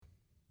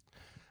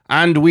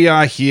And we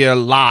are here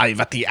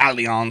live at the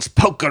Allianz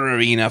Poker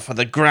Arena for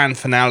the grand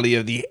finale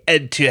of the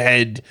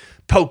head-to-head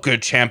poker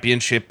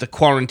championship, the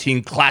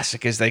Quarantine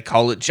Classic as they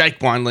call it. Jake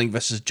Windling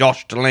versus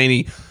Josh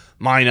Delaney.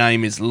 My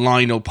name is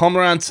Lionel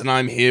Pomerantz, and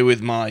I'm here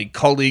with my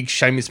colleague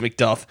Seamus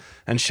McDuff.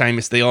 And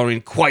Seamus, they are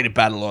in quite a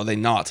battle, are they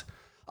not?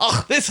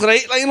 Oh, that's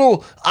right,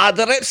 Lionel.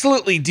 They're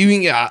absolutely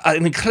doing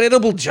an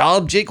incredible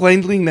job. Jake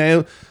Windling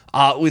now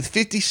with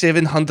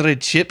 5,700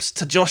 chips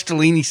to Josh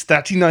Delaney's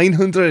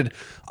 3,900,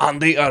 and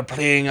they are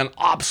playing an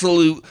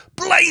absolute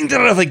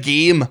blinder of a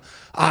game.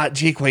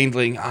 Jake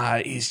Windling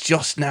is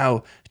just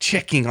now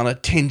checking on a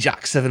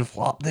 10-Jack-7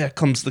 flop. There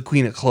comes the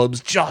Queen of Clubs.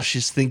 Josh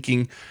is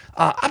thinking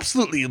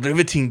absolutely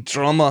riveting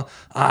drama.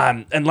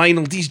 And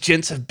Lionel, these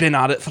gents have been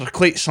at it for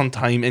quite some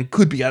time and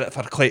could be at it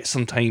for quite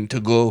some time to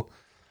go.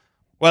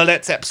 Well,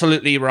 that's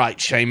absolutely right,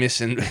 Seamus,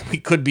 and we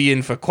could be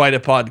in for quite a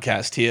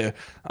podcast here,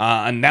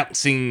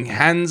 announcing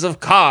hands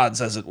of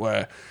cards, as it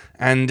were.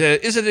 And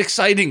is it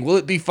exciting? Will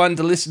it be fun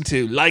to listen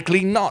to?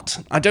 Likely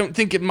not. I don't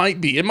think it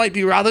might be. It might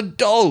be rather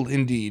dull,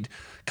 indeed.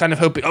 Kind of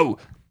hoping... Oh,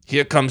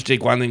 here comes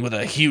Jake Windling with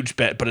a huge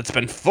bet, but it's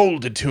been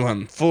folded to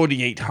him.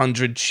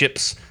 4,800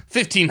 chips,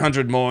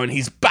 1,500 more, and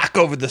he's back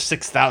over the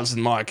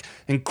 6,000 mark.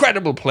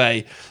 Incredible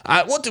play.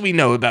 What do we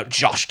know about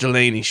Josh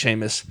Delaney,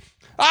 Seamus?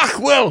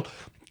 Well...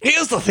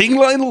 Here's the thing,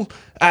 Lionel.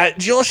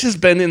 Josh has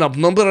been in a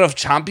number of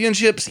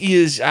championships.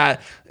 He's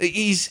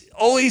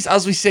always,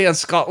 as we say in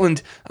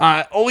Scotland,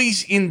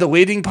 always in the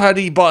wedding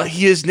party, but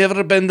he has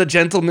never been the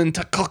gentleman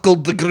to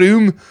cuckold the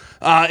groom.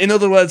 In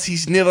other words,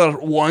 he's never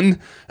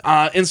won.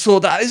 And so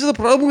that is the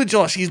problem with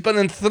Josh. He's been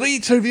in 3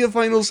 trivia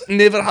finals,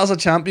 never has a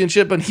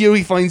championship, and here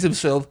he finds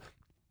himself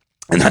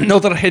in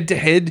another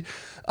head-to-head.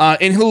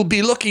 And he'll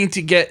be looking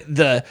to get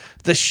the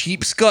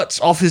sheep's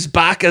guts off his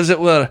back, as it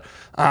were.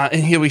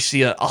 And here we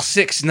see a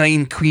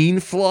 6-9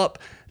 queen flop.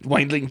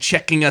 Windling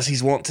checking as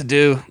he's wont to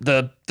do.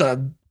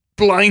 The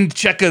blind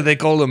checker, they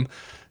call him.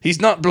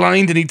 He's not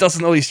blind and he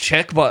doesn't always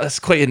check, but it's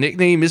quite a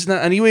nickname, isn't it?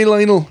 Anyway,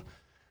 Lionel?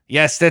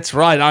 Yes, that's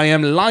right. I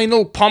am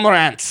Lionel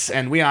Pomerantz,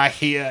 and we are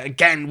here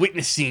again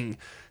witnessing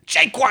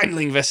Jake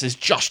Windling versus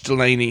Josh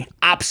Delaney.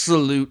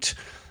 Absolute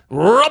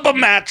rubber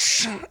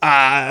match,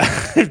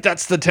 if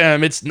that's the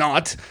term. It's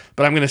not,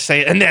 but I'm going to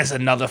say it. And there's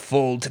another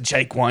fold to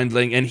Jake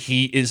Windling, and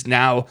he is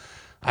now,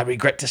 I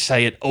regret to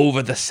say it,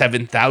 over the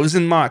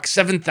 7,000 mark.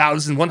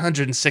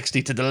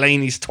 7,160 to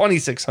Delaney's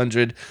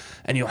 2,600,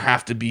 and you'll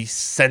have to be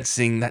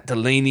sensing that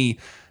Delaney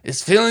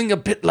is feeling a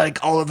bit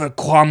like Oliver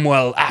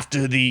Cromwell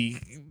after the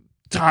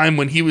time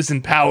when he was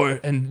in power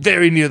and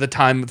very near the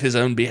time of his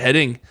own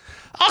beheading.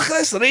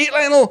 That's right,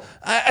 Lionel.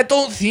 I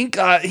don't think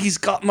he's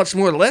got much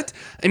more left.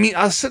 I mean,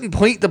 at a certain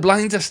point, the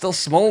blinds are still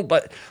small,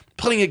 but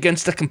playing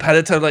against a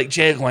competitor like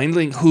Jake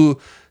Windling, who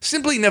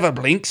simply never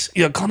blinks,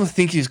 you kind of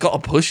think he's got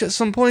to push at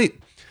some point.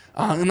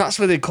 And that's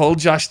why they call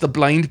Josh the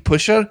blind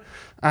pusher.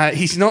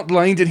 He's not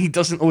blind and he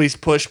doesn't always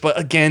push, but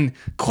again,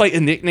 quite a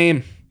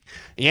nickname.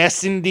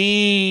 Yes,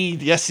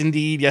 indeed. Yes,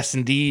 indeed. Yes,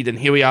 indeed. And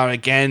here we are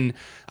again.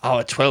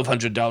 Our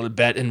 $1,200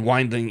 bet, and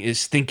Windling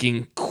is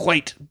thinking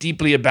quite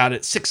deeply about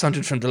it.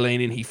 600 from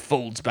Delaney, and he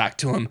folds back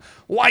to him.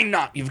 Why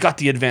not? You've got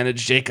the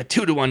advantage, Jake. A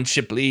 2-1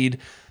 chip lead,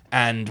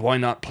 and why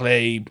not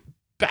play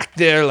back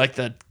there like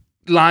the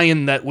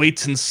lion that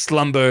waits in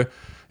slumber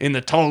in the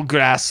tall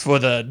grass for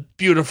the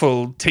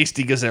beautiful,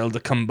 tasty gazelle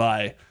to come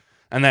by.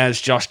 And there's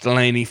Josh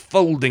Delaney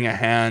folding a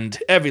hand.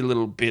 Every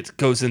little bit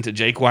goes into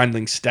Jake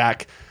Windling's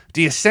stack.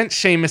 Do you sense,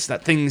 Seamus,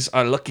 that things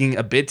are looking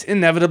a bit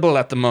inevitable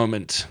at the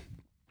moment?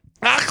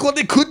 Well,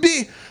 they could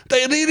be.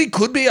 They really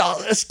could be.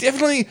 It's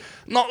definitely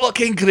not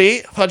looking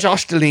great for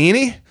Josh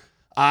Delaney.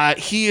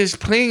 He is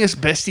playing as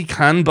best he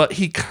can, but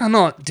he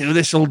cannot do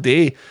this all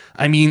day.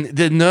 I mean,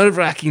 the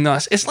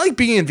nerve-wrackingness. It's like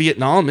being in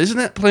Vietnam, isn't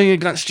it? Playing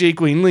against Jake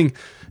Windling.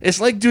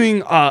 It's like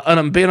being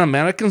an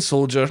American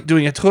soldier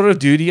doing a tour of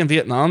duty in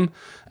Vietnam.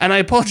 And I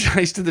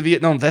apologize to the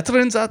Vietnam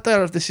veterans out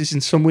there if this is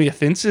in some way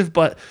offensive,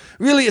 but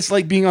really it's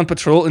like being on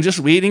patrol and just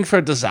waiting for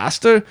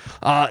disaster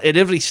at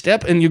every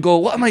step. And you go,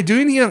 what am I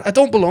doing here? I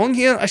don't belong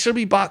here. I should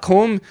be back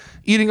home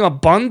eating a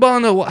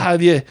bonbon or what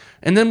have you.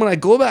 And then when I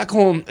go back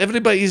home,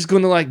 everybody's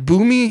going to like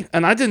boo me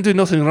and I didn't do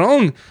nothing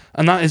wrong.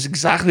 And that is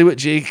exactly what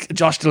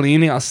Josh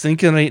Delaney is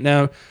thinking right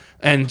now.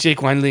 And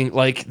Jake Windling,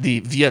 like the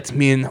Viet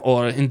Minh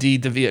or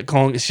indeed the Viet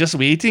Cong, is just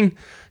waiting.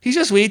 He's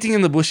just waiting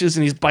in the bushes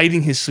and he's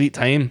biding his sweet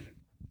time.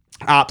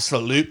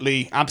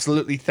 Absolutely.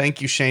 Absolutely.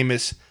 Thank you,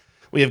 Seamus.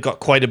 We have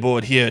got quite a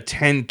board here.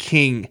 10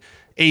 King,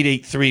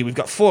 8-8-3. We've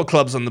got 4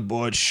 clubs on the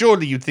board.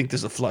 Surely you'd think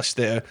there's a flush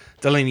there.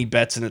 Delaney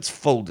bets and it's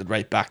folded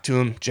right back to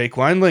him. Jake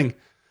Windling,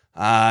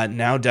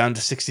 now down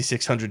to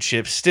 6,600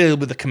 chips, still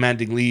with a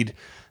commanding lead.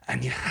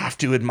 And you have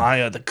to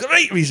admire the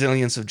great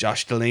resilience of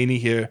Josh Delaney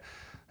here.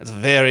 It's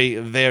very,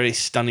 very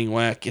stunning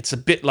work. It's a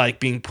bit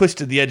like being pushed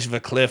to the edge of a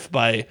cliff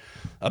by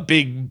a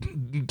big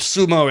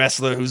sumo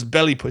wrestler who's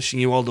belly pushing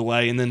you all the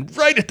way, and then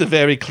right at the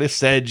very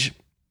cliff's edge,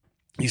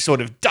 you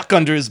sort of duck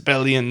under his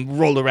belly and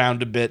roll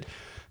around a bit.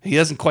 He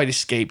hasn't quite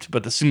escaped,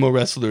 but the sumo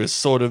wrestler is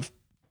sort of,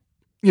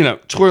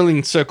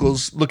 twirling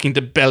circles, looking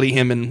to belly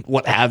him and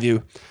what have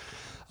you.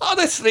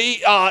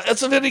 Honestly,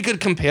 it's a very good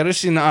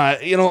comparison.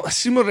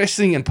 Sumo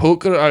wrestling and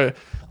poker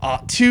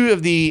are two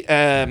of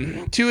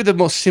the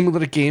most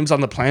similar games on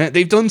the planet.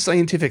 They've done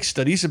scientific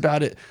studies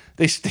about it.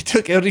 They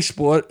took every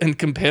sport and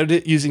compared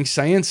it using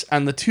science,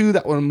 and the two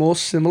that were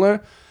most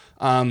similar,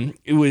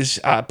 it was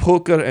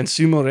poker and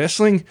sumo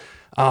wrestling.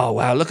 Oh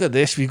wow! Look at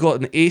this. We've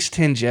got an ace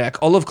 10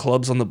 jack, all of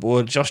clubs on the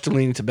board. Josh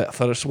Delaney to bet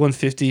first,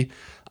 150.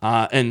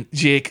 And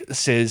Jake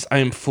says, I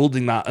am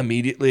folding that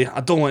immediately. I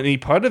don't want any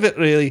part of it,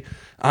 really.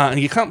 And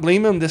you can't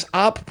blame him. This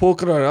app,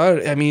 Poker,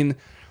 I mean,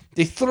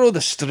 they throw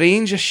the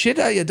strangest shit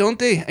at you, don't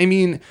they? I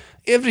mean,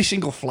 every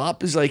single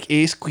flop is like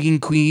ace, queen,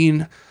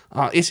 queen.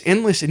 It's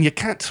endless, and you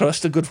can't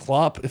trust a good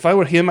flop. If I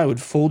were him, I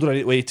would fold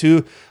right away,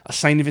 too. A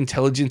sign of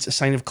intelligence, a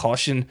sign of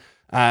caution.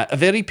 A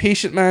very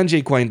patient man,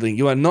 Jake Windling.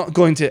 You are not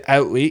going to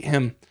outweight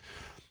him.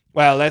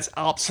 Well, that's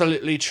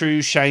absolutely true,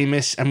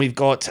 Seamus. And we've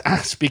got,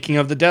 speaking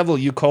of the devil,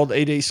 you called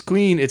 8-ace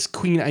queen. It's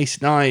queen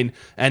ace 9.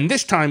 And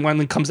this time,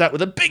 Wendling comes out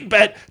with a big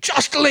bet.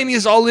 Josh Delaney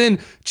is all in.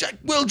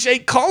 Will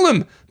Jake call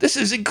him? This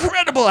is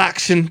incredible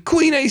action.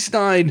 Queen ace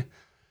 9.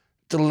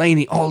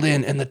 Delaney all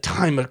in, and the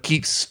timer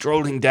keeps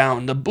strolling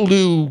down. The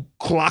blue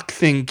clock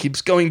thing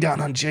keeps going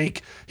down on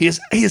Jake. He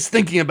is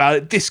thinking about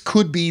it. This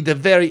could be the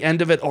very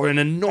end of it, or an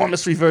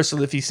enormous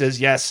reversal if he says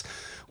yes.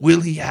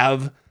 Will he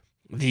have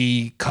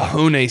the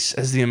cojones,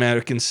 as the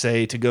Americans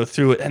say, to go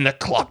through it? And the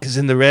clock is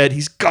in the red.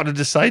 He's got to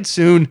decide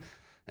soon.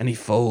 And he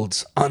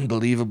folds.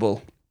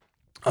 Unbelievable.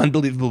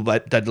 Unbelievable by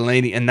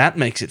Delaney. And that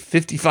makes it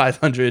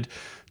 5,500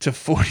 to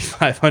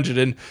 4,500.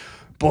 And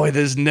boy,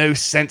 there's no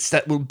sense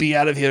that we'll be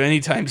out of here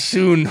anytime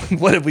soon.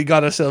 What have we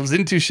got ourselves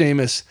into,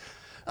 Seamus?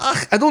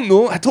 I don't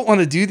know. I don't want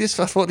to do this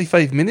for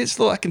 45 minutes,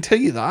 though. I can tell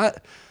you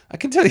that. I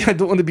can tell you I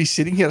don't want to be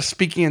sitting here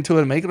speaking into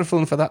a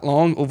microphone for that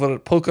long over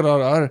Poker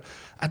RR.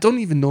 I don't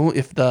even know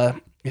if the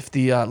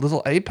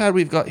little iPad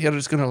we've got here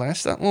is going to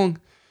last that long.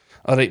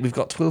 All right, we've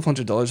got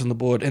 $1,200 on the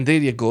board, and there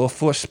you go,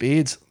 4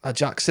 spades, a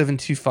Jack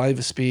 7-2-5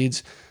 of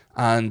spades,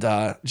 and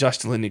Josh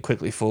Delaney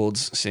quickly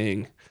folds,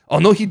 saying, "Oh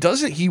no, he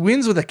doesn't. He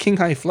wins with a king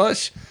high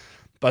flush."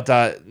 But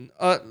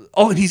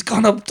and he's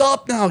gone up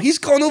top now. He's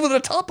gone over the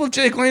top of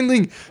Jake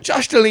Windling.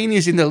 Josh Delaney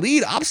is in the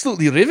lead.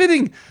 Absolutely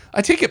riveting.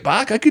 I take it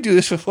back. I could do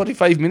this for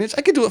 45 minutes.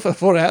 I could do it for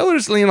 4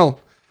 hours, Lionel.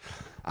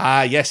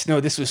 Yes,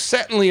 no, this was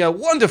certainly a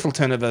wonderful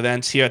turn of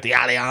events here at the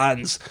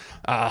Allianz.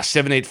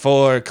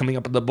 7-8-4 coming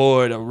up on the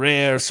board. A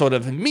rare sort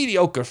of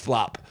mediocre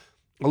flop.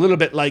 A little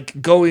bit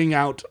like going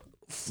out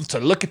to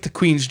look at the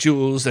Queen's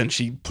jewels and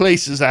she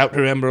places out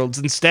her emeralds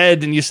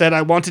instead, and you said,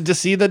 I wanted to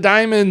see the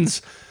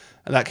diamonds.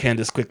 And that hand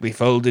is quickly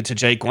folded to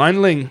Jake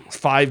Windling.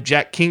 5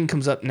 Jack King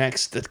comes up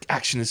next. The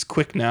action is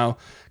quick now.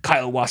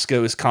 Kyle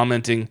Wasco is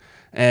commenting,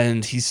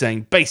 and he's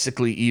saying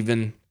basically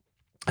even.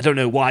 I don't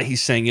know why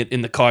he's saying it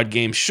in the card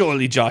game.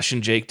 Surely Josh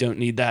and Jake don't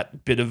need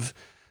that bit of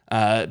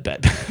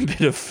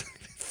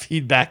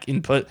feedback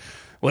input,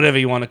 whatever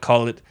you want to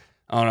call it.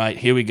 All right,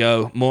 here we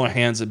go. More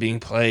hands are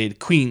being played.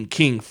 Queen,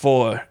 King,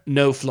 4.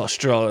 No flush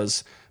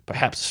draws.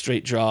 Perhaps a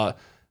straight draw.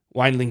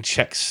 Windling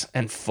checks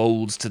and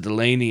folds to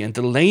Delaney. And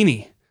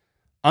Delaney,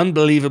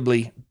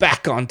 unbelievably,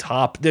 back on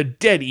top. They're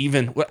dead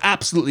even. We're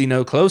absolutely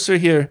no closer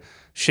here,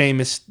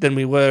 Seamus, than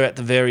we were at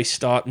the very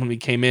start when we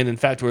came in. In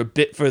fact, we're a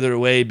bit further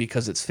away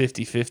because it's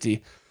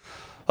 50-50.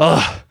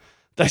 Oh,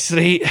 that's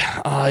right.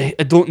 I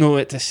don't know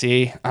what to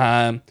say.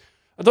 I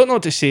don't know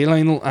what to say,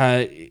 Lionel.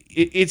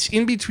 It's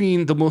in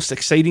between the most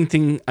exciting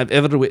thing I've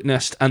ever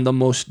witnessed and the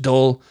most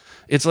dull.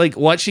 It's like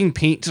watching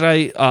paint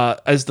dry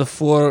as the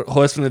 4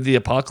 horsemen of the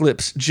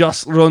apocalypse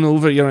just run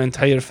over your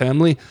entire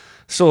family.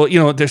 So,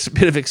 there's a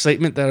bit of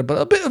excitement there,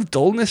 but a bit of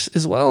dullness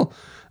as well.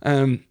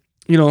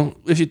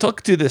 If you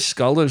talk to the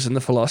scholars and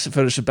the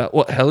philosophers about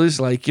what hell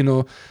is like,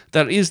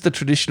 there is the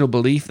traditional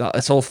belief that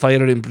it's all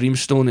fire and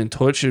brimstone and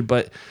torture.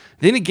 But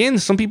then again,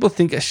 some people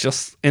think it's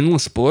just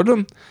endless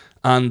boredom.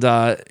 And,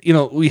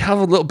 we have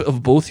a little bit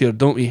of both here,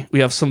 don't we? We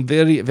have some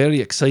very,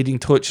 very exciting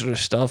torturous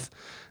stuff.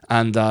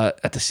 And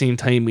at the same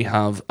time, we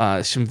have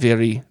some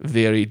very,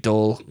 very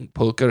dull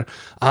poker.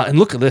 And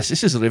look at this.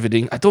 This is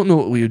riveting. I don't know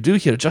what we would do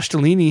here. Josh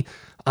Delaney,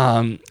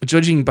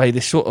 judging by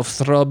the sort of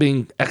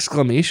throbbing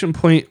exclamation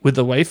point with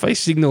the Wi-Fi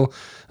signal,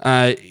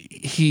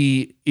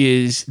 he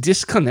is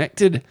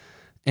disconnected.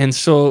 And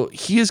so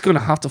he is going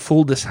to have to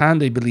fold this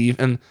hand, I believe.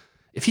 And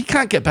if he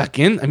can't get back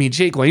in,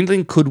 Jake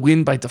Windling could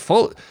win by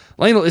default.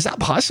 Lionel, is that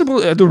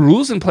possible? Are there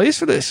rules in place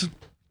for this?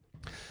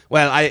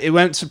 Well, it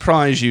won't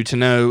surprise you to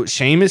know,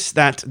 Seamus,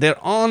 that there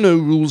are no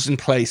rules in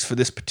place for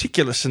this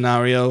particular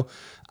scenario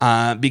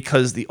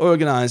because the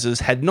organizers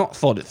had not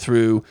thought it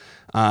through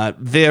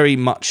very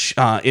much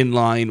in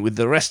line with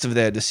the rest of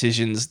their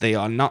decisions. They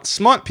are not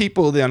smart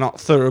people. They are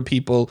not thorough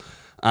people.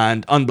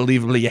 And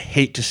unbelievably, you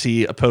hate to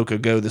see a poker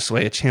go this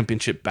way, a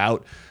championship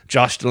bout.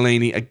 Josh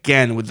Delaney,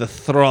 again, with the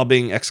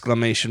throbbing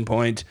exclamation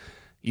point.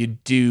 You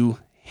do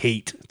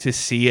hate to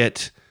see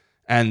it.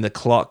 And the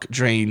clock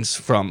drains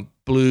from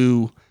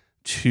blue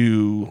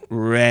to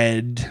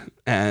red,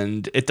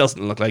 and it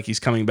doesn't look like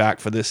he's coming back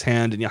for this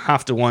hand, and you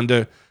have to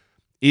wonder,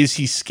 Is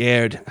he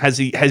scared? Has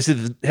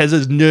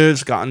his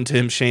nerves gotten to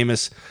him,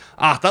 Seamus?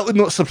 That would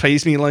not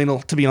surprise me,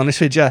 Lionel, to be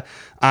honest with you.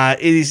 It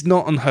is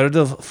not unheard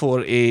of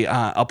for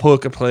a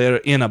poker player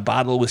in a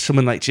battle with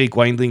someone like Jake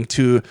Windling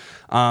to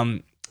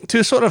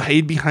sort of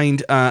hide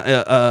behind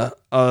a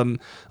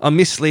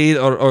mislaid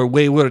or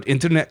wayward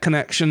internet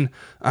connection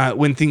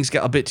when things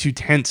get a bit too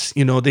tense.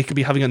 You know, they could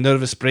be having a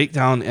nervous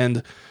breakdown,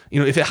 and you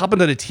know, if it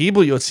happened at a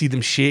table, you would see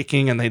them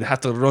shaking and they'd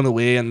have to run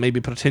away and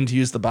maybe pretend to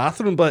use the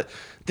bathroom. But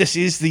this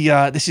is the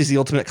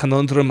ultimate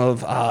conundrum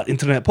of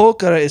internet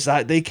poker, is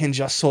that they can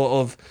just sort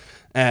of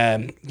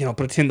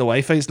pretend the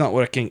Wi-Fi is not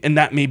working, and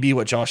that may be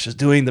what Josh is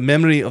doing. The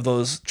memory of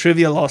those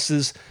trivia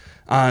losses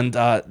and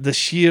the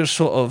sheer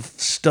sort of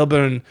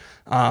stubborn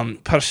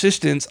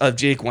persistence of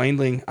Jake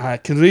Windling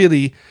can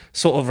really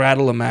sort of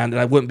rattle a man, and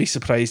I wouldn't be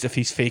surprised if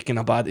he's faking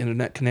a bad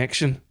internet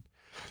connection.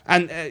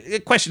 And a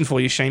question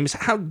for you, Seamus,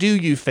 how do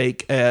you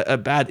fake a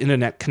bad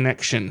internet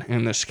connection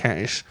in this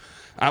case?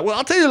 Well,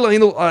 I'll tell you,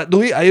 Lionel, the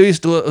way I always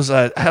do it is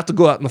I have to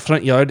go out in the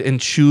front yard and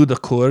chew the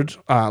cord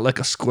like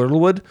a squirrel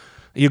would.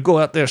 You go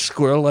out there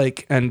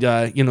squirrel-like and,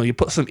 you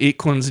put some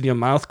acorns in your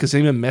mouth, because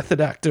I'm a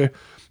method actor.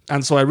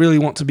 And so I really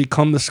want to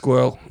become the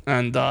squirrel.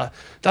 And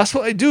that's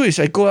what I do, is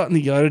I go out in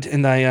the yard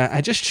and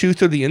I just chew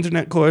through the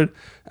internet cord.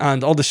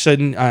 And all of a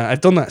sudden, I've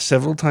done that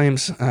several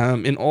times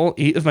in all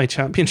 8 of my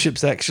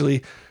championships,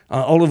 actually,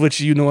 all of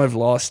which I've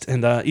lost.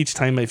 And each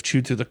time I've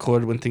chewed through the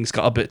cord when things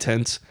got a bit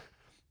tense.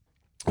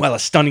 Well, a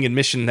stunning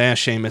admission there,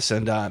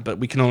 Seamus, but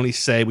we can only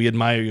say we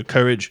admire your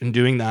courage in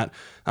doing that.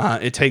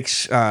 It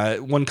takes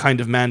one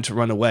kind of man to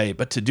run away,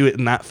 but to do it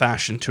in that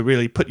fashion, to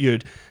really put your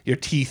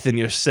teeth and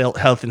your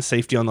health and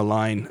safety on the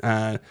line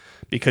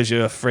because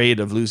you're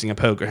afraid of losing a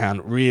poker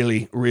hand,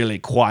 really, really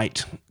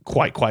quite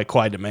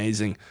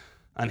amazing.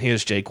 And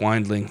here's Jake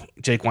Windling.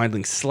 Jake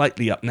Windling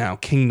slightly up now,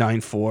 King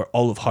 9-4,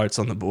 all of hearts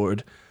on the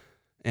board.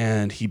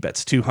 And he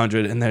bets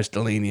 200, and there's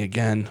Delaney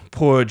again.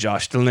 Poor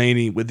Josh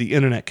Delaney with the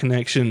internet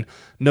connection.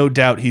 No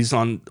doubt he's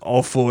on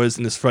all fours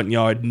in his front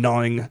yard,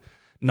 gnawing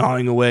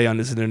away on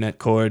his internet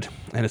cord,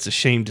 and it's a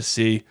shame to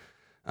see.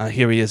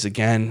 Here he is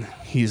again.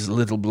 He's a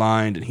little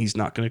blind, and he's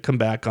not going to come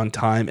back on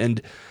time.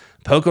 And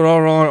poker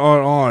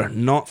RRRR,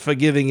 not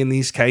forgiving in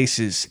these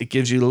cases. It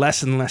gives you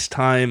less and less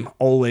time,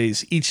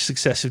 always. Each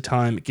successive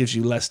time, it gives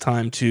you less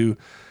time to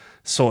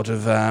sort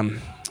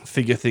of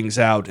figure things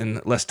out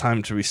and less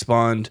time to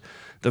respond.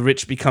 The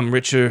rich become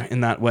richer in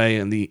that way,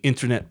 and the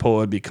internet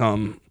poor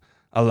become,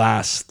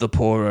 alas, the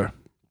poorer.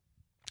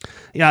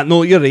 Yeah,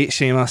 no, you're right,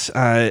 Seamus.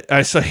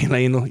 Sorry,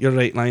 Lionel. You're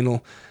right,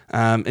 Lionel.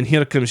 And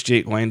here comes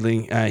Jake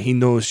Windling. He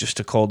knows just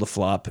to call the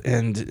flop,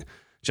 and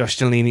Josh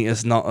Delaney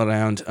is not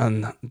around,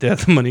 and there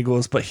the money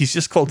goes. But he's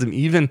just called him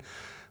even,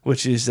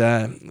 which is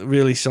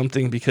really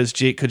something, because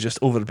Jake could just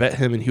overbet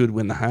him and he would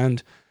win the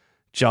hand.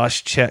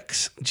 Josh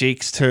checks.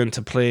 Jake's turn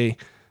to play.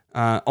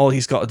 All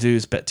he's got to do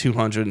is bet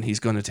 200 and he's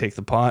going to take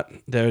the pot.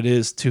 There it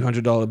is,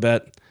 $200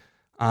 bet.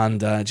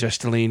 And Josh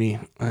Delaney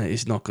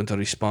is not going to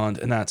respond,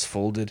 and that's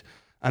folded.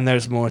 And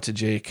there's more to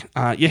Jake.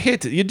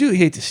 You do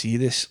hate to see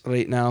this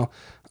right now.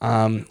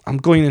 I'm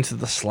going into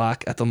the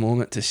Slack at the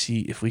moment to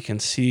see if we can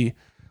see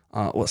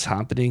what's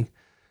happening.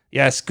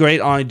 Yes,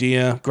 great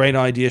idea,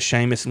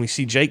 Seamus. And we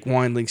see Jake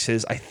Windling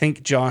says, I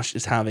think Josh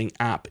is having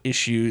app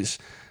issues.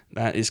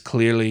 That is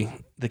clearly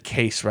the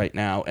case right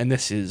now. And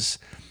this is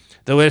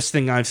the worst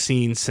thing I've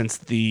seen since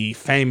the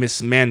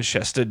famous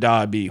Manchester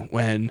derby,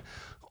 when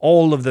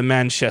all of the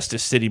Manchester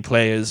City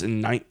players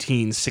in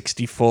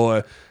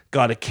 1964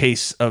 got a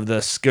case of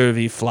the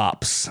scurvy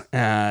flops,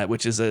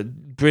 which is a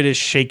British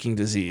shaking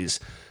disease.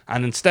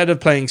 And instead of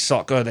playing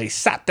soccer, they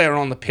sat there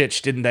on the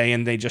pitch, didn't they?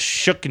 And they just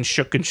shook and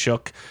shook and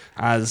shook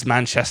as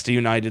Manchester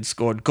United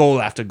scored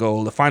goal after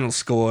goal. The final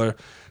score,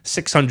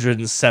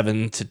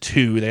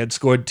 607-2. They had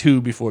scored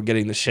 2 before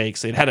getting the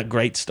shakes. They'd had a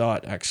great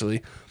start,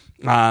 actually.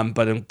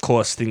 But of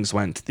course, things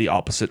went the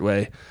opposite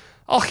way.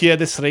 Oh, yeah,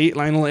 that's right,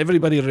 Lionel.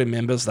 Everybody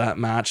remembers that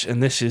match,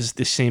 and this is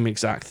the same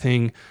exact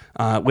thing.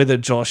 Whether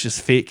Josh is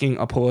faking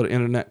a poor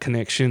internet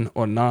connection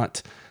or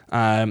not,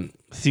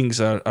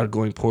 things are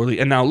going poorly.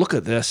 And now look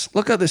at this.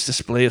 Look at this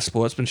display of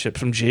sportsmanship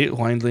from Jake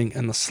Windling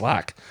in the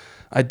Slack.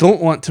 I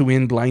don't want to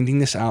win blinding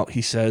this out,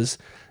 he says.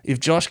 If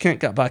Josh can't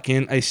get back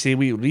in, I say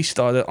we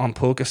restart it on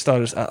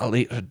PokerStars at a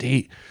later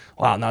date.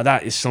 Wow, now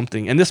that is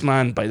something. And this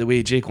man, by the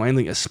way, Jake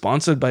Windling, is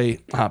sponsored by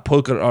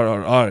Poker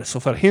RRR. So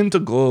for him to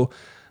go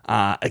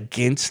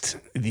against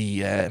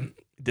the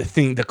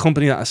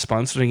company that is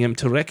sponsoring him,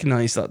 to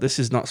recognize that this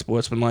is not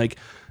sportsmanlike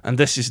and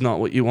this is not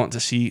what you want to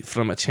see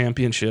from a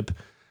championship,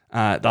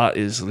 that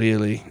is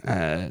really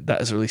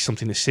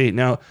something to say.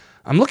 Now,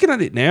 I'm looking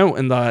at it now,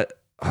 and that,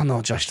 oh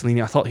no, Josh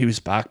Delaney, I thought he was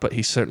back, but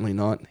he's certainly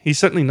not. He's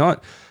certainly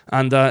not.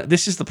 And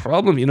this is the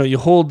problem. You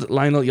hold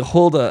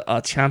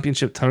a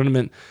championship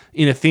tournament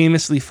in a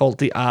famously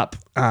faulty app,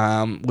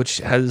 which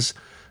has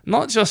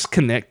not just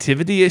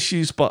connectivity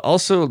issues, but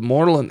also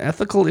moral and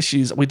ethical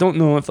issues. We don't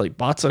know if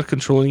bots are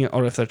controlling it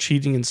or if they're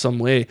cheating in some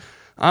way.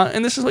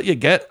 And this is what you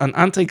get, an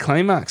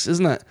anticlimax,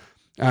 isn't it?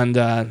 And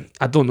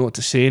I don't know what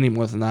to say any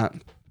more than that.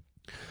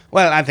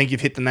 Well, I think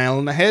you've hit the nail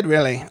on the head,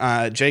 really.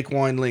 Jake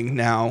Windling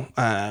now,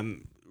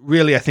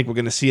 really, I think we're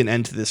going to see an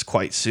end to this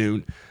quite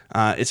soon.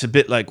 It's a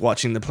bit like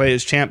watching the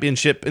Players'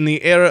 Championship in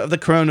the era of the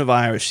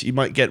coronavirus. You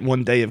might get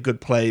one day of good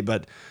play,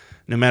 but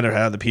no matter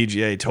how the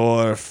PGA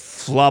Tour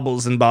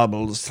flobbles and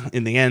bobbles,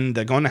 in the end,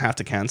 they're going to have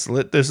to cancel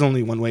it. There's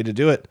only one way to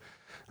do it.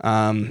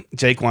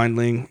 Jake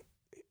Windling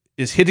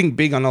is hitting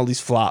big on all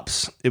these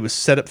flops. It was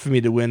set up for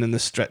me to win in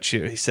this stretch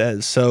here, he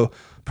says. So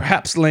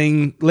perhaps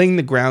laying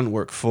the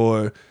groundwork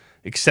for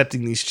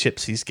accepting these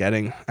chips he's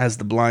getting as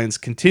the blinds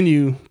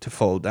continue to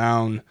fall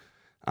down.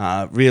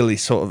 Really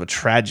sort of a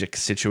tragic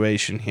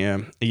situation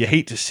here. You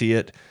hate to see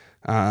it.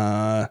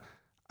 I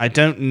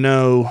don't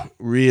know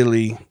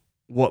really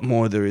what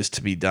more there is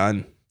to be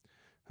done.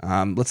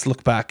 Let's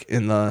look back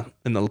in the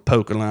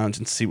poker lounge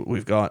and see what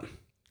we've got.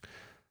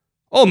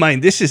 Oh man,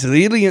 this is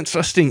really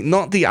interesting.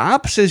 Not the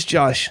app, says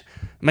Josh.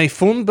 My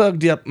phone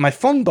bugged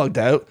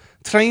out.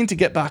 Trying to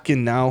get back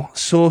in now.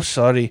 So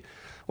sorry.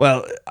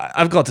 Well,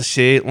 I've got to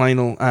say,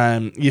 Lionel,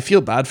 you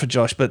feel bad for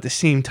Josh, but at the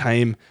same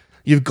time,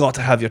 you've got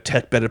to have your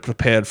tech better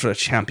prepared for a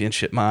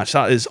championship match.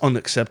 That is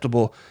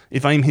unacceptable.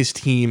 If I'm his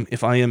team,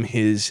 if I am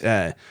his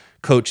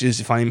coaches,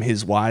 if I'm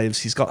his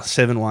wives, he's got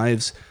 7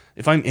 wives.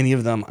 If I'm any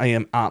of them, I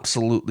am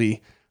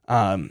absolutely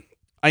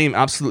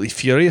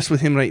furious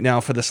with him right now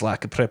for this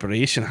lack of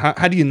preparation.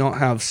 How do you not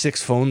have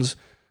 6 phones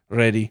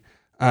ready?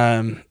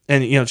 And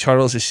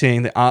Charles is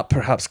saying the app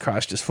perhaps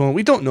crashed his phone.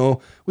 We don't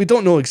know. We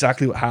don't know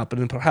exactly what happened,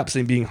 and perhaps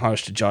I'm being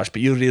harsh to Josh,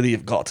 but you really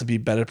have got to be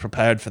better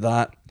prepared for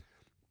that.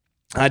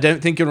 I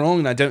don't think you're wrong,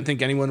 and I don't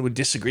think anyone would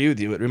disagree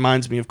with you. It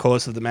reminds me, of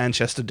course, of the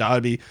Manchester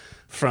Derby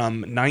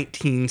from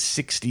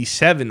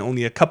 1967,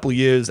 only a couple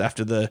years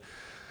after the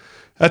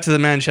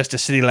Manchester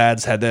City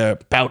lads had their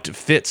bout of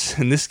fits.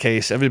 In this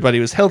case, everybody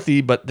was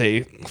healthy, but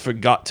they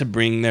forgot to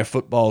bring their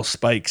football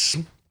spikes.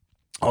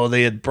 All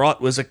they had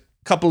brought was a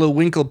couple of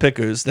winkle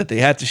pickers that they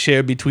had to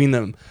share between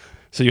them.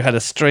 So you had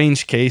a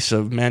strange case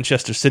of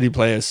Manchester City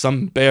players,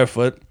 some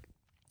barefoot,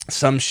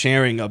 some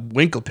sharing a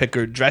winkle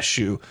picker dress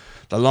shoe,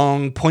 the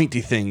long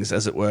pointy things,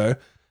 as it were.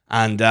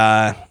 And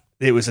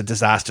it was a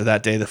disaster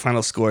that day. The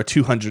final score,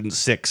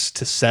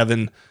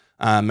 206-7,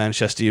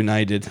 Manchester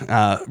United.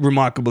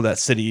 Remarkable that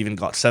City even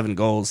got 7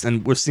 goals,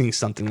 and we're seeing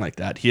something like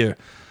that here.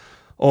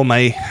 Oh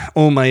my,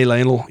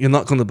 Lionel, you're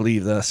not going to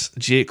believe this.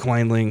 Jake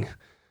Windling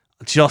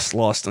just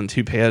lost on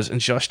 2 pairs,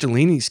 and Josh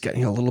Delaney's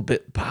getting a little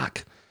bit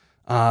back.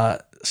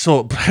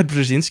 So Brad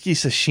Brzezinski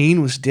says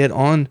Shane was dead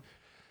on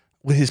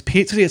with his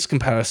Patriots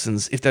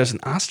comparisons, if there's an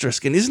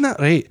asterisk. And isn't that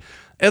right?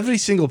 Every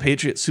single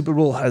Patriots Super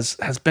Bowl has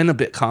been a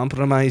bit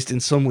compromised in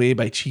some way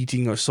by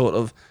cheating or sort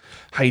of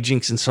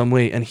hijinks in some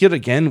way. And here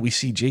again, we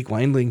see Jake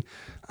Windling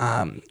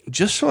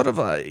just sort of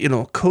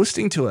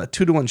coasting to a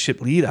 2-1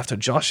 ship lead after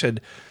Josh had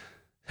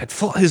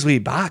fought his way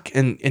back,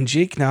 and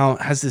Jake now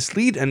has this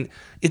lead, and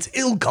it's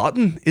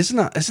ill-gotten, isn't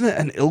it? Isn't it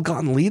an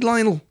ill-gotten lead,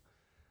 Lionel?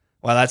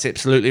 Well, that's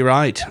absolutely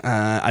right.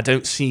 I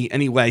don't see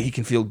any way he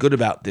can feel good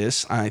about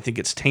this. I think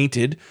it's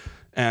tainted,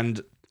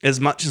 and as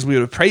much as we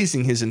were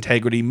praising his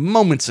integrity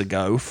moments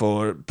ago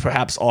for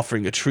perhaps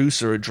offering a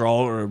truce or a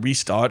draw or a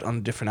restart on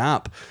a different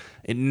app,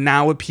 it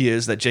now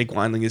appears that Jake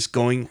Windling is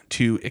going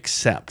to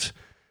accept.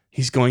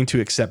 He's going to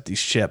accept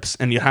these chips,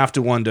 and you have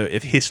to wonder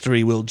if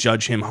history will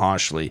judge him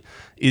harshly.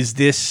 Is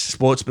this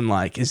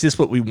sportsmanlike? Is this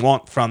what we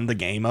want from the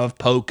game of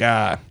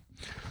poker?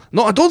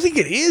 No, I don't think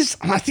it is.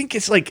 I think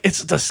it's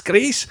a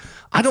disgrace.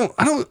 I don't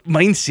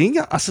mind saying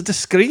it. It's a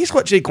disgrace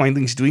what Jake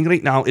Windling's doing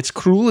right now. It's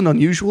cruel and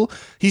unusual.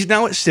 He's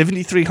now at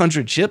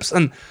 7,300 chips,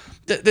 and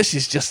this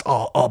is just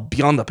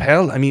beyond the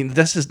pale. I mean,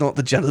 this is not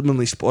the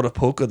gentlemanly sport of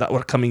poker that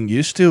we're coming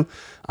used to.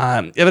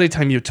 Every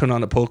time you turn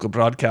on a poker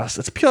broadcast,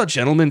 it's pure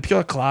gentleman,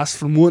 pure class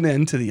from one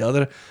end to the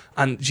other.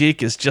 And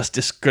Jake is just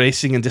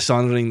disgracing and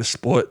dishonoring the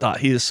sport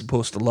that he is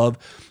supposed to love.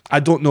 I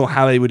don't know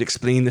how I would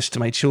explain this to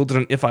my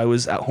children if I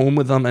was at home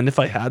with them and if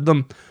I had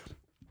them.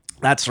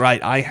 That's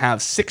right, I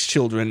have 6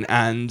 children,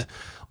 and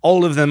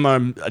all of them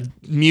are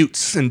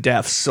mutes and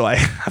deafs, so I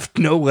have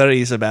no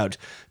worries about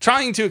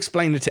trying to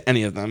explain it to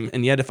any of them.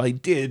 And yet, if I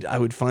did, I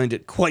would find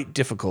it quite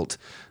difficult.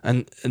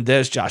 And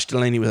there's Josh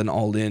Delaney with an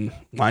all-in.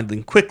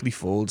 Windling quickly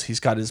folds.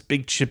 He's got his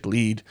big chip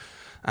lead.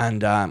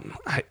 And I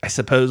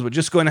suppose we're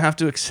just going to have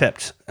to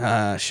accept,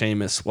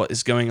 Seamus, what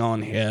is going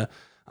on here.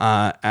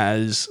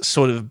 As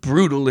sort of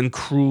brutal and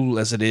cruel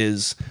as it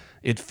is,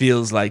 it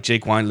feels like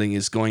Jake Windling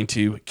is going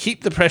to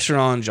keep the pressure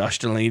on Josh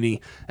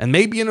Delaney. And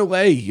maybe in a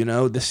way,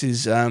 this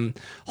is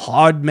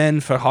hard men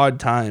for hard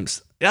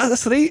times. Yeah,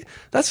 that's right.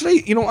 That's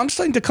right. I'm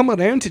starting to come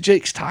around to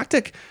Jake's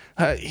tactic.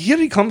 Here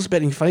he comes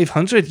betting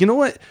 500. You know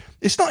what?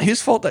 It's not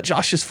his fault that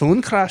Josh's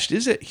phone crashed,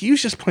 is it? He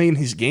was just playing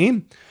his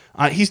game.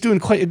 He's doing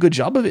quite a good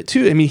job of it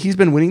too. I mean, he's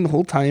been winning the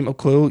whole time.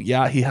 Okay,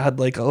 yeah, he had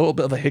like a little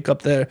bit of a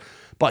hiccup there,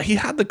 but he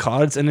had the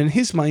cards, and in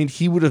his mind,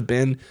 he would have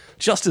been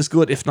just as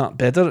good, if not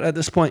better, at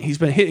this point. He's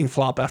been hitting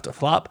flop after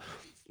flop.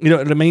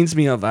 It reminds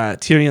me of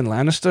Tyrion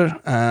Lannister.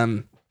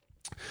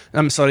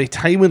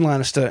 Tywin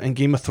Lannister in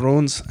Game of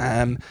Thrones.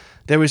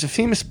 There was a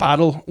famous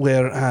battle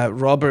where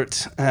Robert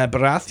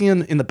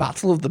Baratheon in the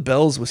Battle of the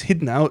Bells was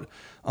hidden out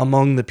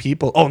among the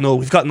people. Oh no,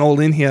 we've got an all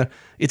in here.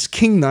 It's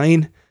King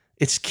 9.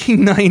 It's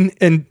King 9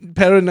 and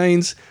pair of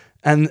 9s,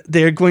 and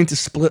they're going to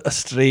split a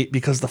straight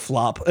because the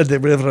flop, the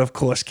river, of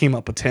course, came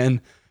up a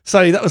 10.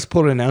 Sorry, that was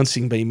poor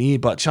announcing by me,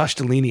 but Josh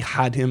Delaney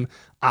had him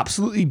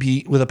absolutely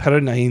beat with a pair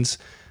of 9s.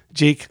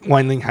 Jake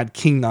Weinling had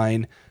King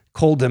 9,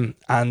 called him,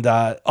 and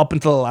up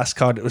until the last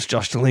card, it was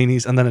Josh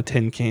Delaney's, and then a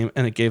 10 came,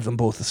 and it gave them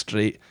both a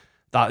straight.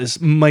 That is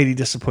mighty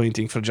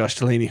disappointing for Josh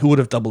Delaney, who would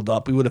have doubled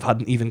up. We would have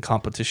had an even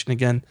competition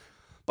again.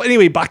 But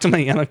anyway, back to my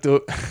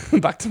anecdote.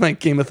 Back to my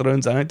Game of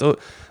Thrones anecdote.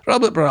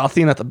 Robert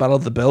Baratheon at the Battle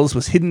of the Bells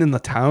was hidden in the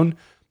town,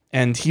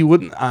 and he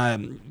wouldn't.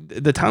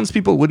 The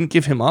townspeople wouldn't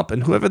give him up,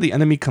 and whoever the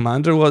enemy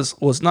commander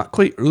was not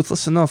quite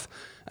ruthless enough.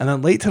 And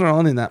then later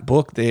on in that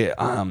book, they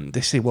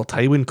say, well,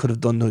 Tywin could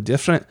have done no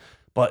different.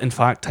 But in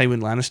fact,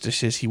 Tywin Lannister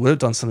says he would have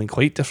done something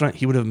quite different.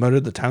 He would have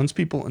murdered the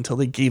townspeople until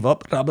they gave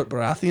up Robert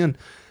Baratheon.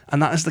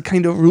 And that is the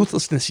kind of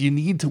ruthlessness you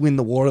need to win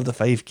the War of the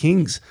Five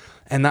Kings.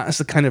 And that is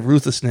the kind of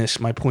ruthlessness,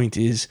 my point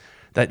is,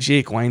 that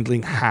Jake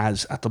Windling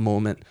has at the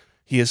moment.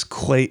 He is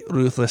quite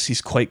ruthless.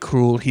 He's quite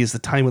cruel. He is the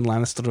Tywin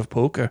Lannister of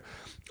poker.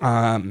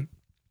 And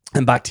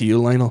back to you,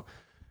 Lionel.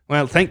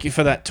 Well, thank you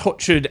for that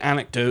tortured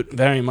anecdote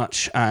very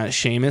much,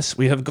 Seamus.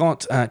 We have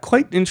got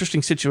quite an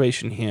interesting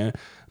situation here.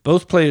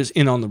 Both players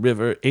in on the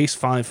river. Ace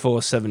 5,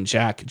 4, 7,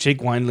 Jack. Jake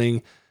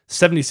Windling,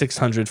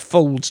 7,600,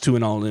 folds to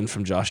an all-in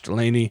from Josh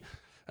Delaney.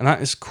 And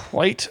that is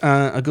quite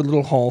a good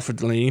little haul for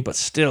Delaney, but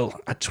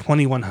still, at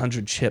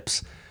 2,100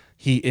 chips,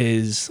 he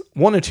is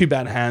one or two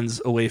bad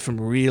hands away from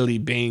really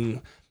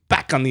being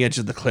back on the edge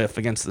of the cliff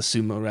against the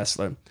sumo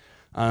wrestler.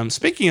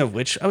 Speaking of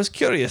which, I was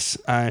curious,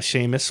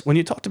 Seamus, when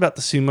you talked about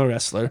the sumo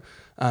wrestler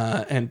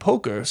and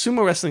poker,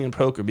 sumo wrestling and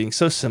poker being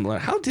so similar,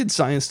 how did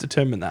science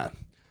determine that?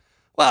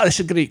 Well, it's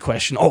a great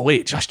question. Oh,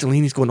 wait, Josh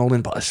Delaney's going all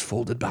in, but it's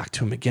folded back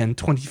to him again.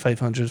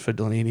 2,500 for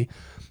Delaney.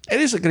 It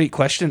is a great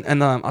question,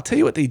 and I'll tell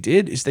you what they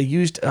did is they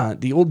used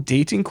the old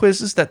dating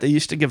quizzes that they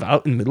used to give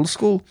out in middle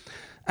school.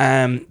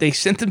 They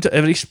sent them to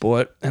every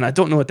sport, and I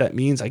don't know what that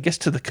means. I guess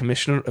to the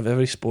commissioner of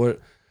every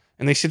sport,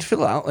 and they should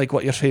fill out like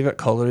what your favorite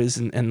color is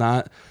and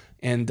that,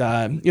 and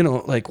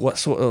like what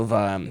sort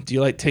of do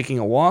you like taking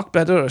a walk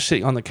better or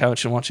sitting on the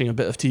couch and watching a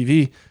bit of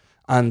TV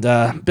and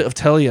a bit of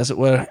telly, as it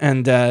were.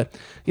 And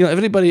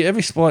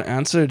every sport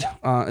answered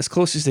as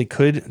close as they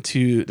could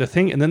to the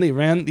thing, and then they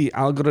ran the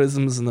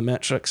algorithms and the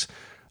metrics.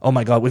 Oh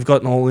my God, we've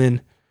got an all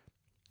in.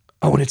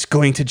 Oh, and it's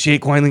going to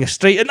Jake Windling a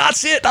straight, and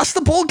that's it. That's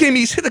the ball game.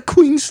 He's hit a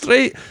queen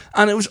straight,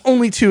 and it was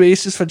only 2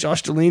 aces for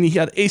Josh Delaney. He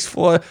had ace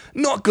 4,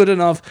 not good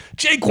enough.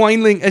 Jake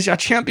Windling is your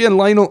champion,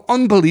 Lionel.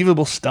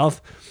 Unbelievable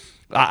stuff.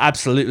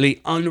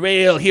 Absolutely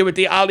unreal here with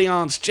the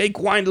Allianz. Jake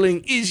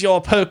Windling is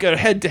your poker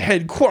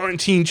head-to-head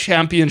quarantine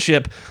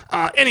championship.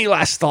 Any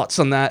last thoughts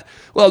on that?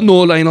 Well,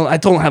 no, Lionel, I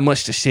don't have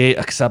much to say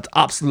except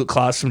absolute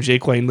class from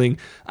Jake Windling.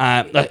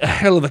 A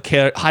hell of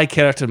a high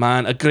character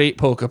man, a great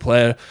poker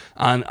player,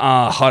 and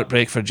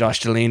heartbreak for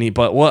Josh Delaney.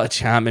 But what a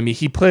champ. I mean,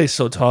 he plays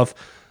so tough.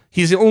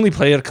 He's the only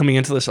player coming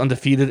into this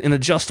undefeated. In a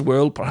just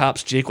world,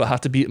 perhaps Jake will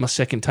have to beat him a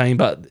second time,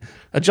 but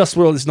a just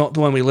world is not the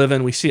one we live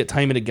in. We see it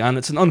time and again.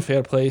 It's an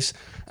unfair place,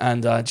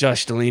 and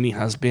Josh Delaney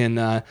has been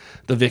the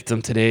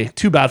victim today.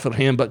 Too bad for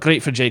him, but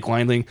great for Jake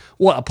Windling.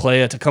 What a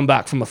player to come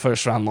back from a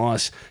first-round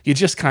loss. You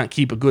just can't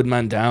keep a good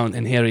man down,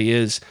 and here he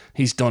is.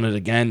 He's done it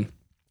again.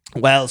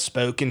 Well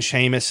spoken,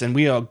 Seamus, and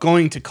we are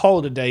going to call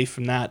it a day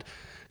from that.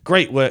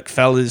 Great work,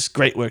 fellas.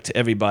 Great work to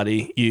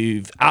everybody.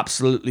 You've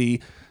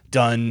absolutely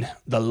done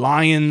the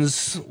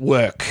Lions'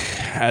 work,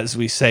 as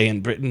we say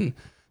in Britain.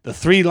 The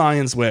 3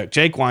 Lions' work.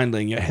 Jake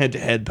Windling, your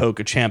head-to-head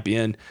poker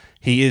champion.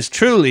 He is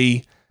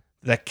truly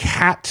the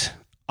cat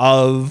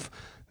of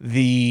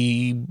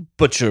the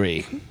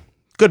butchery.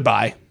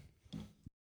 Goodbye.